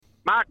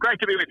Mark, great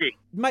to be with you.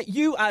 Mate,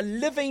 you are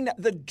living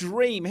the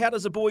dream. How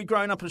does a boy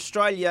growing up in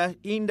Australia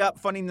end up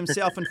finding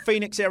himself in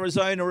Phoenix,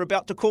 Arizona,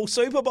 about to call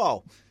Super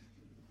Bowl?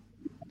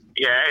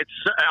 Yeah,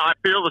 I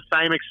feel the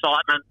same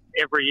excitement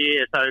every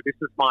year. So this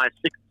is my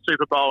 6th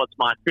Super Bowl. It's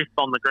my 5th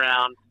on the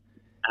ground.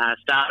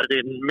 Started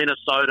in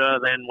Minnesota,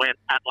 then went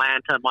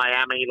Atlanta,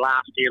 Miami,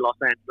 last year Los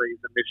Angeles,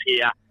 and this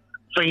year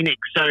Phoenix.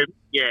 So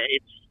yeah,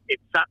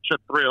 it's such a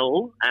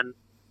thrill, and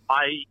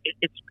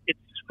it's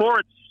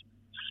for its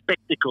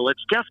spectacle.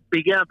 It's just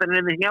bigger than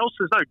anything else.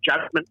 There's no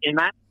judgment in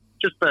that.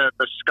 Just the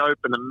scope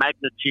and the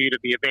magnitude of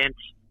the event.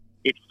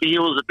 It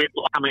feels a bit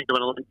like coming to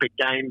an Olympic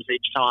Games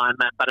each time,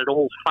 but it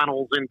all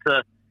funnels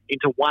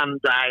into one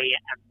day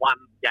and one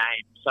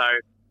game. So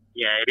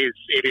yeah,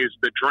 it is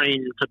the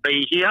dream to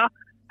be here.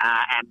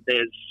 And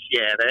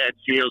it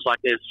feels like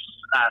there's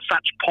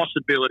such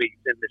possibilities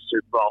in this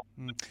Super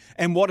Bowl.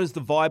 And what is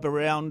the vibe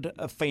around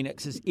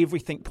Phoenix? Is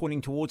everything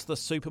pointing towards the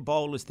Super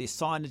Bowl? Is there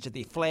signage? Are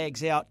there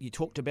flags out? You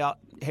talked about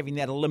having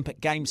that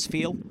Olympic Games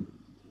feel.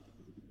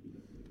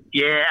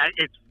 Yeah,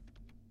 it's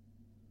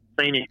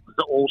Phoenix.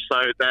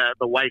 Also,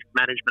 the Waste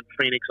Management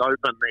Phoenix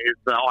Open is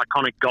the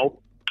iconic golf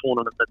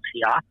tournament that's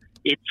here.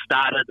 It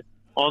started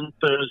on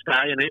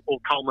Thursday and it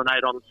will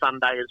culminate on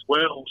Sunday as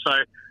well. So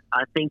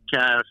I think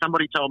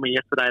somebody told me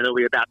yesterday there'll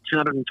be about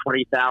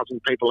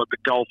 220,000 people at the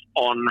golf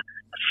on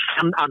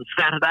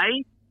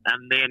Saturday,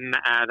 and then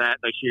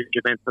the huge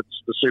event that's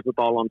the Super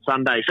Bowl on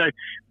Sunday. So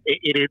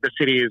the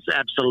city is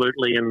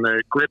absolutely in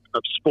the grip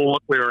of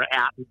sport. We were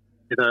out in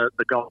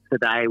the golf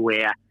today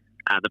where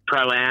the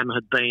Pro-Am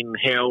had been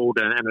held,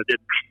 and it had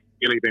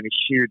really been a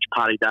huge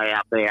party day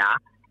out there.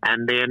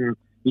 And then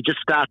you just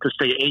start to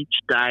see each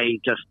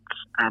day just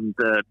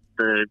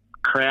the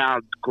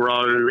crowds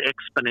grow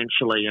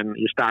exponentially, and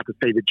you start to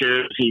see the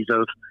jerseys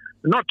of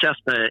not just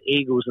the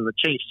Eagles and the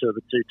Chiefs, who are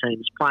the two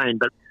teams playing,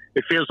 but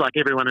it feels like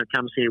everyone who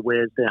comes here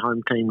wears their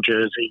home team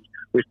jersey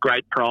with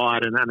great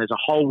pride, and there's a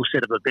whole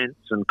set of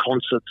events and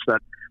concerts that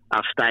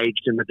are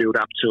staged in the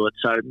build-up to it.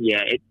 So,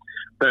 yeah,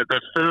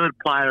 the third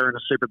player in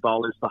a Super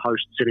Bowl is the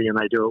host city, and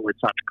they do it with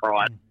such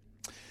pride.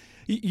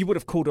 You would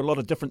have called a lot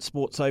of different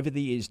sports over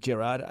the years,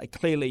 Gerard.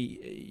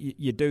 Clearly,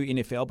 you do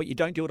NFL, but you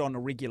don't do it on a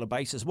regular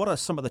basis. What are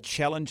some of the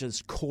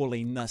challenges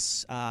calling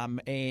this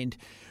and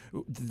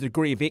the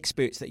degree of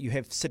experts that you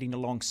have sitting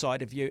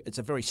alongside of you? It's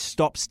a very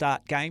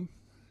stop-start game.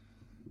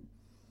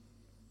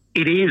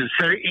 It is.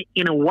 So,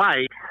 in a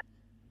way,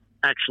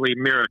 actually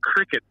mirror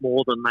cricket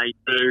more than they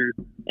do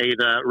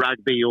either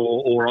rugby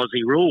or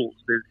Aussie rules.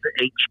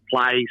 Each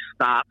play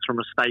starts from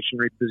a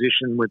stationary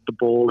position with the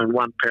ball in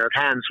one pair of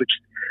hands, which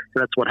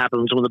that's what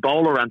happens when the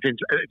bowler runs in.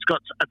 It's got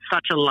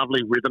such a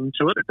lovely rhythm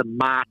to it. It's a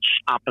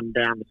march up and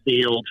down the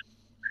field.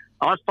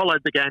 I've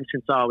followed the game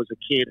since I was a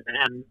kid,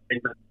 and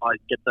I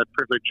get the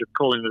privilege of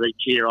calling it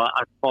each year. I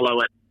follow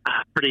it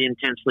pretty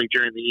intensely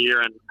during the year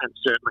and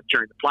certainly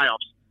during the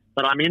playoffs.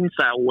 But I'm in,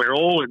 so we're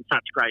all in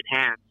such great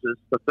hands.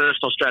 The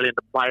first Australian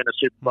to play in a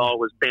Super Bowl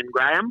was Ben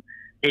Graham.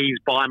 He's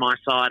by my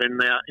side in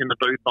the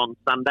booth on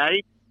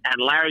Sunday.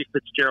 And Larry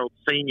Fitzgerald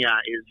Sr.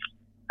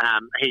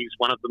 he's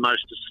one of the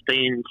most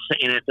esteemed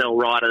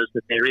NFL writers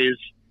that there is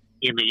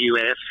in the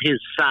US. His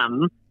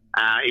son,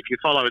 if you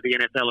follow the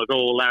NFL at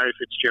all, Larry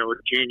Fitzgerald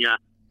Jr.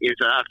 is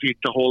a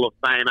future Hall of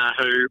Famer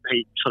who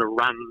he sort of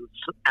runs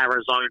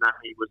Arizona.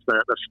 He was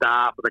the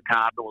star for the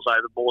Cardinals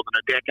over more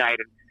than a decade,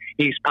 and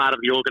he's part of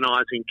the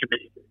organising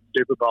committee for the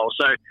Super Bowl.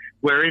 So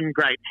we're in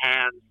great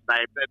hands.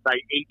 They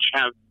each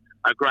have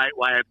a great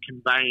way of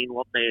conveying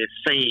what they're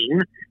seeing,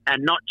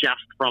 and not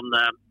just from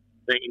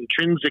the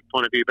intrinsic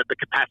point of view, but the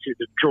capacity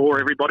to draw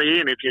everybody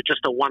in. If you're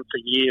just a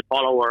once-a-year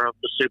follower of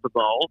the Super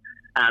Bowl,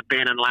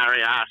 Ben and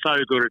Larry are so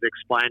good at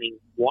explaining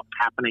what's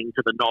happening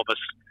to the novice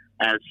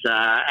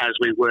as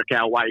we work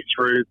our way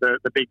through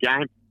the big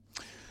game.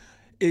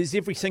 Is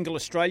every single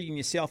Australian,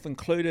 yourself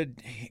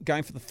included,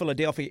 going for the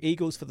Philadelphia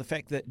Eagles for the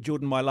fact that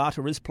Jordan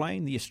Mailata is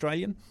playing, the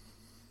Australian?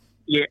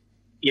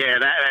 Yeah,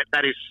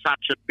 that is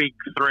such a big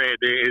thread.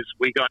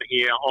 We got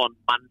here on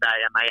Monday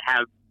and they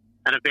have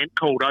an event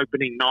called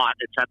Opening Night.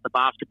 It's at the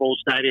basketball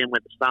stadium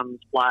where the Suns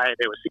play.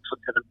 There were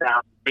 6,000 or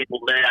 7,000 people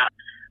there.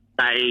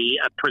 They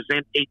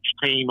present each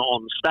team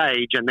on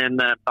stage, and then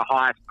the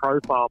highest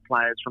profile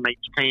players from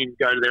each team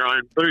go to their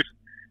own booth,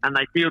 and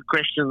they field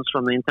questions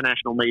from the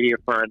international media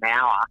for an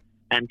hour.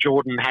 And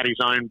Jordan had his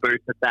own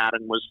booth at that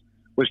and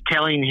was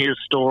telling his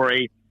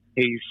story.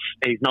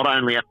 He's not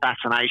only a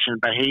fascination,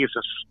 but he is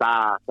a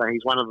star. So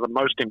he's one of the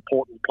most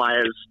important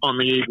players on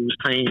the Eagles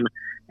team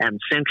and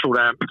central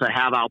to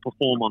how they'll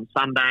perform on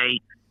Sunday.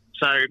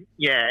 So,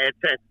 yeah,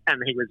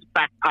 and he was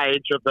back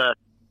page of the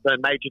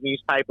major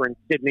newspaper in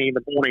Sydney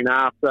the morning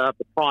after.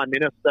 The Prime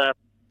Minister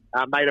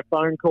made a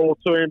phone call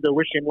to him to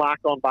wish him luck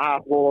on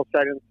behalf of all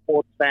Australian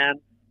sports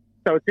fans.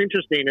 So it's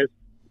interesting as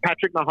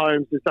Patrick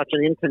Mahomes is such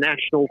an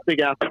international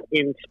figure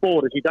in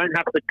sport, as you don't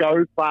have to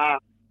go far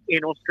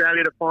in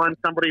Australia to find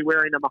somebody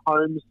wearing a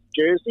Mahomes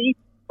jersey.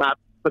 But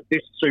for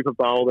this Super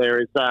Bowl,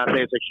 there's a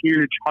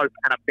huge hope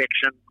and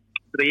affection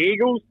for the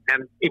Eagles.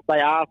 And if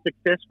they are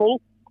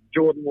successful,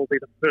 Jordan will be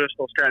the first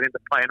Australian to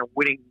play in a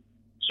winning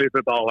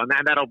Super Bowl, and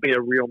that'll be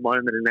a real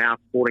moment in our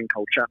sporting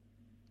culture.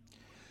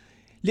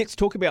 Let's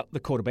talk about the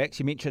quarterbacks.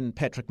 You mentioned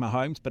Patrick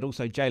Mahomes, but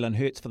also Jalen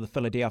Hurts for the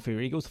Philadelphia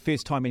Eagles.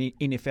 First time in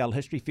NFL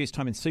history, first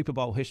time in Super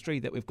Bowl history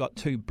that we've got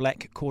two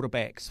black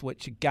quarterbacks,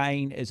 which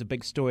again is a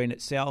big story in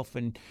itself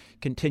and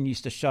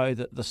continues to show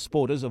that the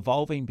sport is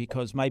evolving,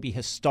 because maybe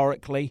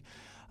historically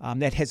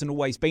that hasn't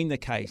always been the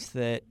case,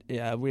 that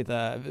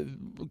whether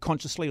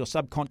consciously or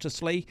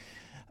subconsciously,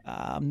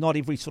 not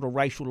every sort of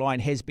racial line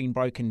has been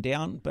broken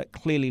down, but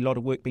clearly a lot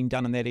of work being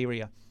done in that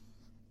area.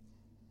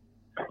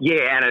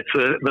 Yeah, and it's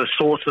the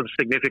source of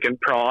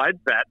significant pride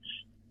that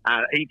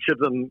each of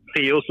them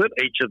feels it,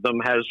 each of them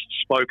has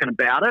spoken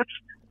about it,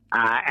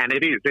 and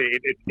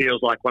it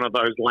feels like one of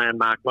those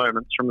landmark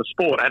moments from the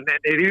sport. And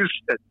it is,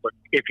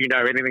 if you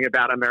know anything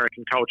about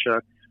American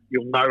culture,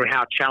 you'll know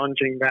how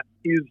challenging that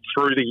is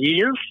through the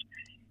years.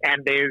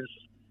 And there's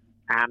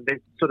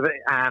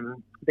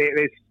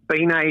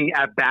been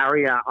a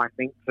barrier, I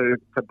think,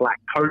 to black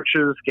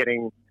coaches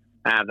getting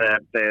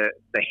the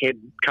head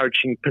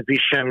coaching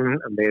position,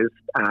 and there's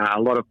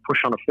a lot of push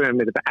on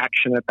affirmative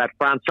action at that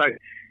front. So,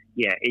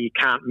 yeah, you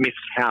can't miss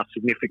how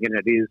significant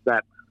it is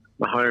that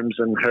Mahomes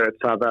and Hurts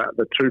are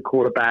the two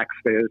quarterbacks.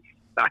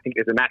 I think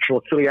there's a natural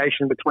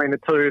affiliation between the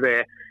two.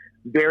 They're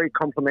very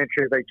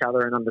complementary of each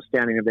other and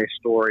understanding of their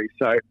story.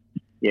 So,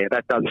 yeah,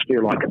 that does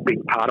feel like a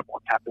big part of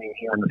what's happening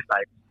here in the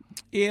States.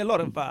 Yeah, a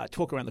lot of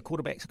talk around the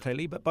quarterbacks,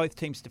 clearly, but both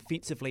teams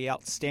defensively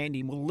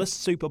outstanding. Will this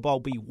Super Bowl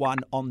be won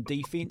on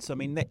defence? I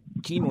mean, that's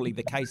generally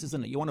the case,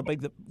 isn't it? You want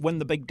to win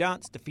the big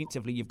dance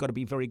defensively, you've got to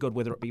be very good,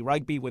 whether it be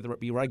rugby, whether it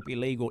be rugby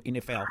league or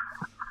NFL.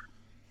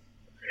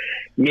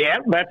 Yeah,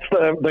 that's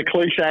the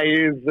cliche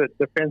is that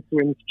defence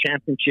wins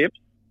championships.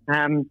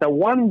 The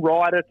one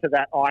rider to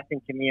that, I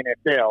think, in the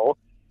NFL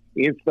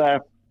is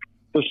the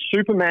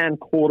Superman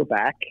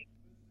quarterback.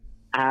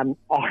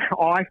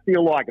 I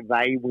feel like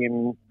they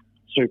win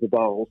Super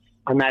Bowls,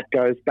 and that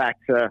goes back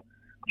to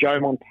Joe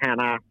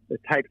Montana.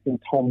 It takes in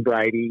Tom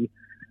Brady.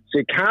 So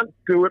you can't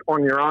do it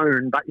on your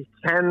own, but you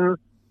can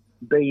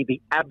be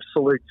the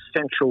absolute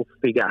central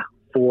figure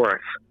for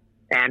it.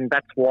 And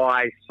that's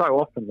why so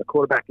often the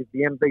quarterback is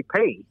the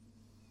MVP.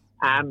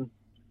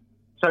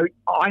 So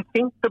I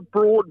think the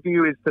broad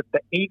view is that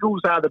the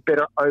Eagles are the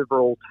better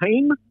overall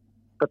team,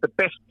 but the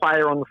best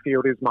player on the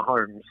field is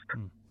Mahomes.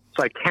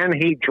 So can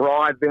he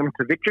drive them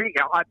to victory?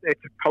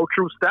 It's a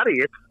cultural study.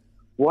 It's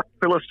what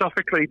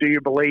philosophically do you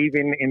believe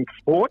in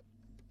sport?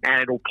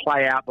 And it'll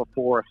play out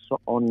before us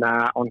on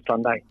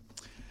Sunday.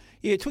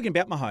 Yeah, talking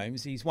about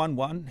Mahomes, he's won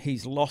one,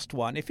 he's lost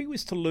one. If he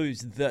was to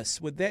lose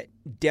this, would that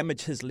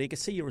damage his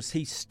legacy, or is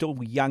he still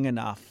young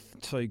enough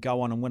to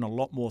go on and win a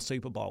lot more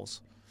Super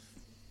Bowls?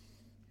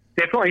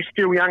 Definitely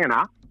still young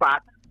enough,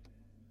 but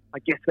I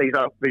guess these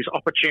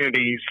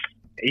opportunities,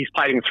 he's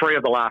played in 3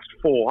 of the last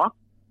 4.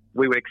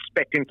 We would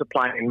expect him to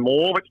play in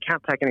more, but you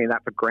can't take any of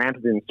that for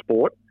granted in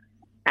sport.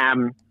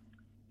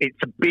 It's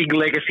a big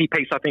legacy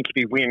piece, I think, if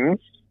he wins.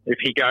 If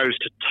he goes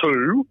to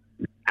 2,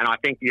 and I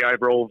think the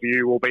overall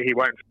view will be he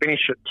won't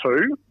finish at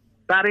 2.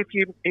 But if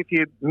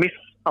you miss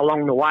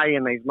along the way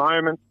in these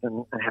moments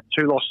and have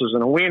 2 losses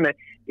and a win,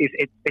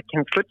 it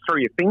can slip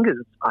through your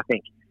fingers, I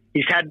think.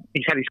 He's had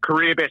his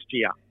career best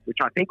year, which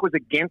I think was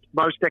against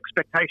most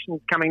expectations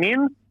coming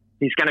in.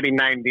 He's going to be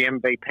named the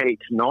MVP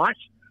tonight.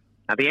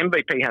 Now, the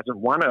MVP hasn't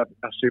won a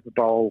Super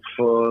Bowl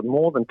for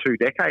more than 2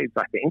 decades,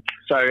 I think.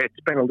 So it's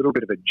been a little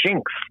bit of a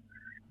jinx.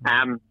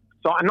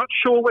 So I'm not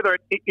sure whether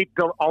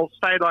I'll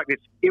say it like this,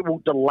 it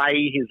will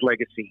delay his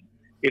legacy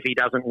if he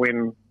doesn't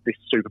win this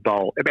Super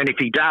Bowl. And if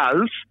he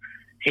does,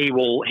 he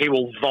will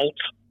vault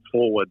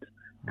forward.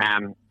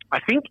 I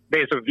think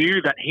there's a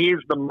view that he is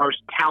the most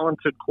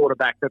talented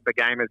quarterback that the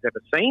game has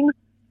ever seen.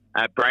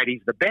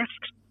 Brady's the best,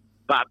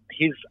 but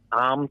his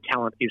arm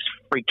talent is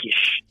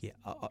freakish. Yeah,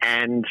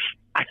 and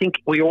I think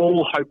we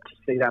all hope to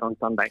see that on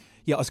Sunday.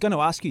 Yeah, I was going to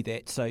ask you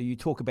that. So you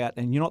talk about,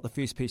 and you're not the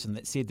first person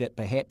that said that,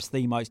 perhaps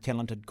the most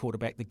talented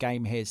quarterback the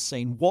game has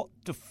seen. What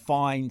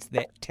defines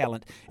that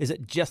talent? Is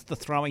it just the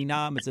throwing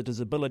arm? Is it his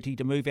ability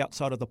to move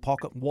outside of the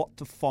pocket? What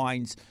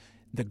defines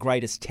the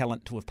greatest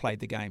talent to have played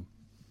the game?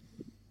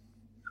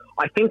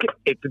 I think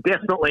it's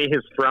definitely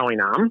his throwing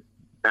arm.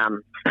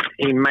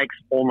 He makes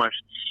almost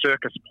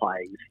circus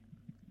plays.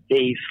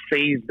 He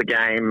sees the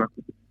game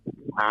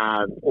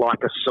like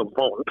a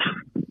savant.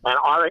 And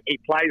I think he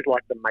plays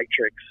like the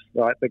Matrix.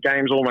 Right? The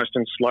game's almost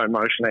in slow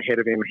motion ahead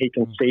of him. He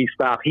can see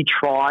stuff. He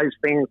tries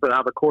things that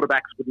other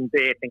quarterbacks wouldn't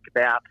dare think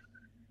about.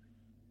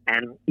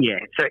 And, yeah,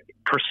 so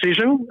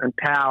precision and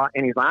power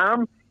in his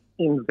arm,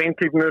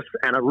 inventiveness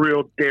and a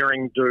real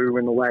daring do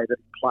in the way that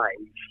he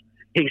plays.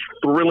 He's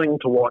thrilling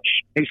to watch.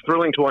 He's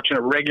thrilling to watch in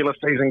a regular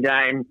season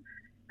game,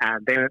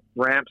 and then it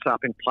ramps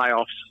up in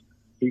playoffs.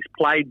 He's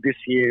played this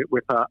year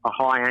with a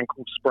high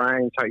ankle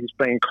sprain, so he's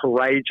been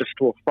courageous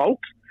to a fault,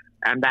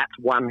 and that's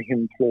won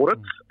him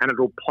plaudits, and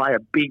it'll play a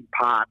big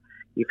part.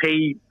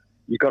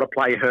 You've got to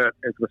play hurt,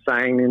 as we're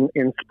saying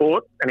in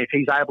sport, and if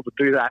he's able to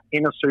do that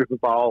in a Super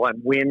Bowl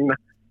and win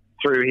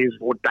through his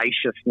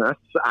audaciousness,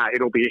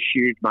 it'll be a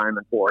huge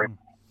moment for him.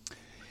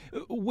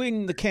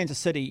 When the Kansas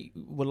City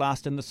were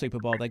last in the Super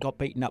Bowl, they got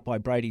beaten up by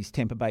Brady's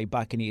Tampa Bay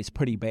Buccaneers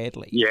pretty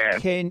badly. Yeah.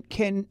 Can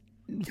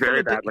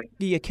Very badly.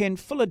 Yeah, can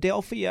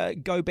Philadelphia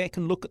go back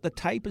and look at the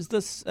tape? Is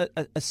this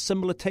a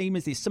similar team?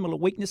 Is there similar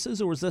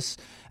weaknesses, or is this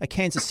a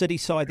Kansas City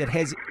side that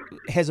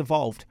has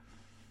evolved?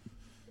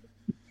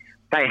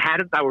 They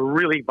were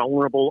really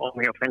vulnerable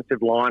on the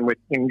offensive line with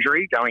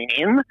injury going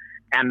in,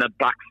 and the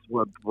Bucs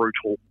were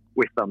brutal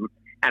with them.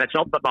 And it's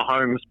not that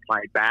Mahomes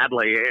played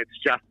badly; it's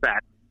just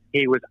that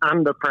he was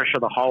under pressure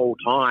the whole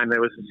time.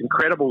 There was this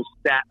incredible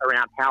stat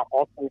around how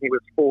often he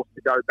was forced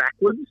to go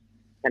backwards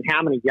and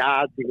how many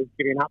yards he was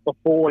giving up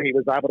before he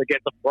was able to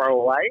get the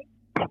throw away.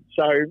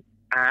 So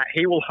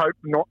he will hope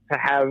not to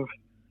have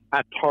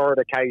a torrid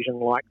occasion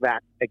like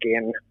that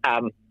again.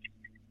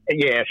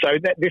 So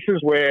this is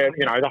where,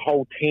 the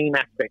whole team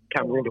aspect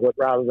comes into it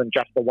rather than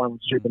just the one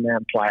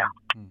Superman player.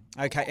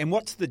 Okay, and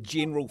what's the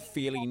general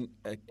feeling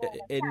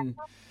in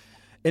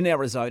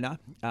Arizona,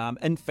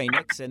 in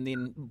Phoenix, and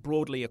then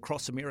broadly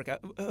across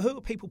America? Who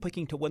are people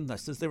picking to win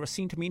this? Is there a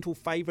sentimental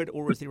favourite,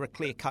 or is there a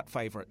clear-cut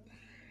favourite?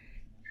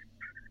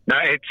 No,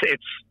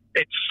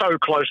 it's so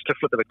close to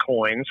flip of the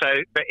coin. So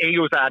the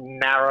Eagles are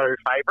narrow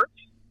favourites,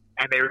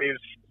 and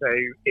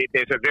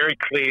there's a very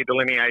clear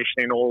delineation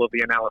in all of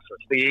the analysis.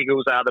 The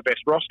Eagles are the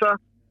best roster.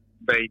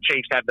 The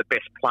Chiefs have the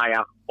best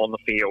player on the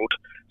field.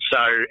 So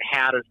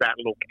how does that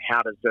look?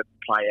 How does it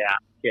play out?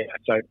 Yeah,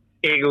 so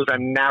Eagles are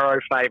narrow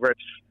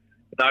favourites.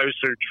 Those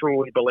who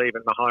truly believe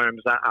in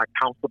Mahomes are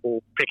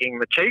comfortable picking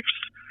the Chiefs.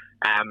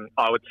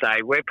 I would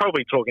say we're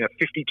probably talking a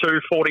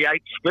 52-48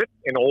 split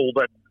in all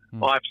that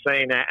I've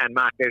seen. And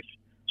Mark, there's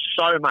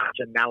so much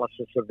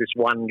analysis of this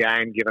one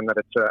game, given that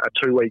it's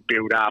a 2-week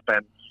build-up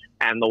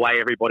and the way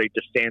everybody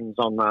descends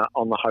on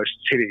the host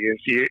city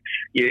is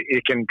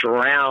you can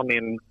drown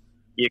in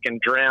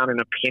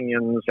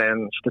opinions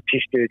and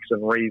statistics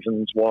and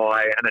reasons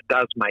why, and it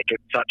does make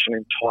it such an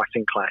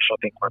enticing clash, I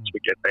think, once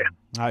we get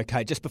there.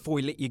 Okay, just before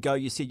we let you go,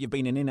 you said you've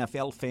been an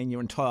NFL fan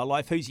your entire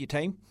life. Who's your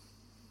team?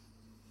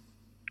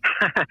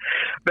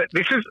 But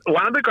this is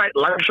one of the great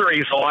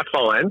luxuries I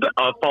find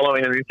of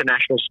following an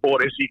international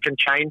sport is you can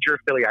change your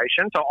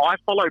affiliation. So I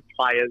follow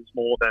players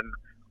more than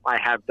I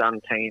have done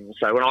teams.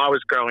 So when I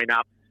was growing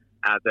up,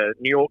 the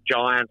New York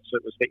Giants,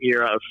 it was the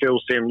era of Phil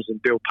Simms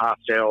and Bill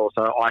Parcells,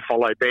 so I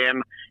followed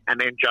them. And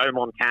then Joe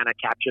Montana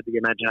captured the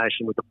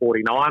imagination with the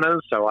 49ers,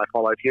 so I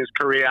followed his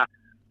career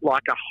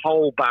like a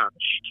whole bunch.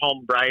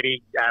 Tom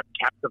Brady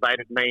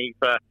captivated me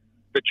for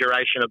the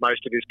duration of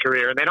most of his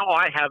career. And then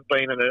I have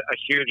been a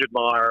huge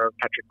admirer of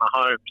Patrick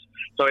Mahomes.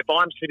 So if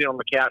I'm sitting on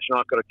the couch and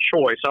I've got a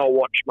choice, I'll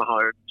watch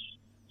Mahomes.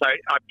 So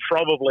I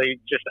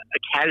probably just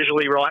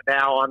casually right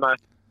now, I'm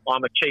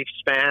a Chiefs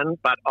fan,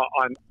 but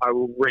I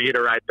will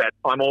reiterate that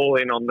I'm all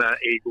in on the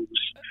Eagles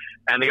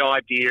and the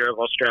idea of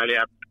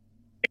Australia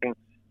being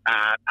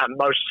a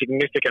most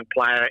significant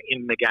player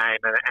in the game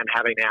and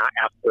having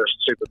our first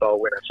Super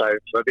Bowl winner. So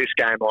for this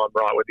game, I'm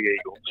right with the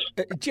Eagles.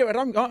 Gerard,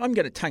 I'm going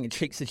to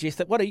tongue-in-cheek suggest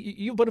that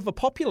you're a bit of a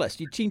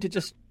populist. You tend to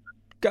just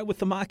go with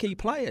the marquee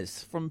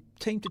players from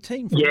team to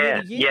team.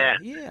 Yeah. Yep.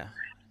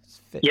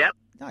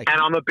 Okay.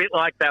 And I'm a bit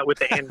like that with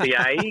the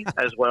NBA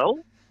as well.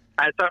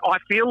 So I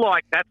feel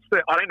like I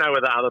don't know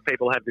whether other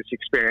people have this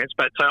experience,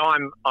 but so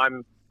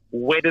I'm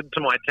wedded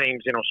to my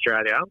teams in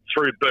Australia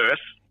through birth.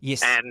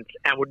 Yes. And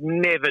would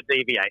never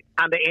deviate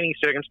under any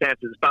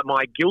circumstances. But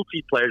my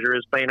guilty pleasure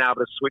has been able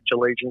to switch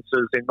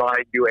allegiances in my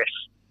US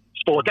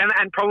sports.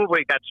 And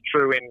probably that's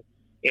true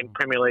in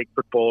Premier League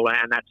football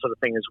and that sort of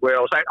thing as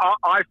well. So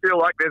I feel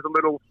like there's a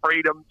little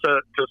freedom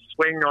to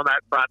swing on that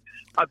front.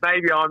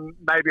 Maybe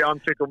I'm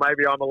fickle,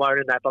 maybe I'm alone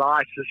in that, but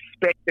I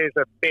suspect there's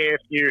a fair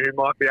few who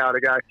might be able to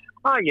go,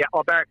 oh yeah,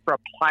 I'll back for a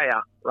player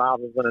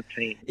rather than a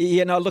team.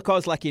 Yeah, no, look, I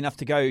was lucky enough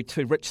to go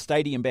to Rich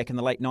Stadium back in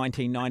the late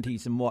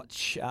 1990s and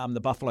watch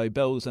the Buffalo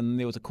Bills, and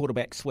there was a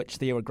quarterback switch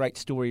there, a great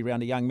story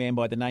around a young man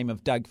by the name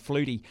of Doug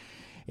Flutie.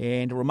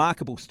 And a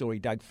remarkable story,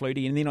 Doug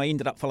Flutie. And then I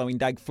ended up following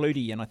Doug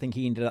Flutie, and I think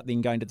he ended up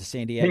then going to the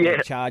San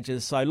Diego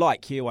Chargers. So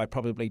like you, I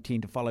probably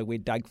tend to follow where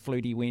Doug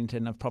Flutie went,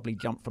 and I've probably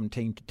jumped from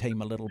team to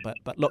team a little bit.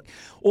 But look,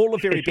 all the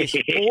very best,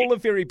 all the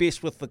very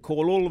best with the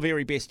call, all the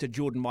very best to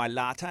Jordan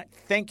Mailata.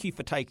 Thank you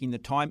for taking the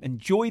time.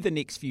 Enjoy the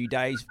next few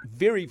days.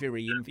 Very,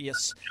 very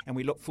envious, and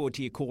we look forward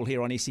to your call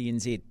here on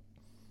SENZ.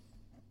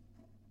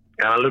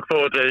 I look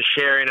forward to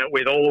sharing it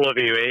with all of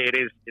you.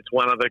 It's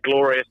one of the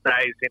glorious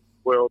days in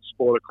world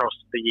sport across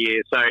the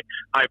year. So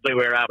hopefully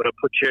we're able to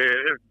put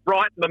you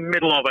right in the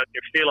middle of it.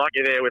 You feel like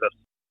you're there with us.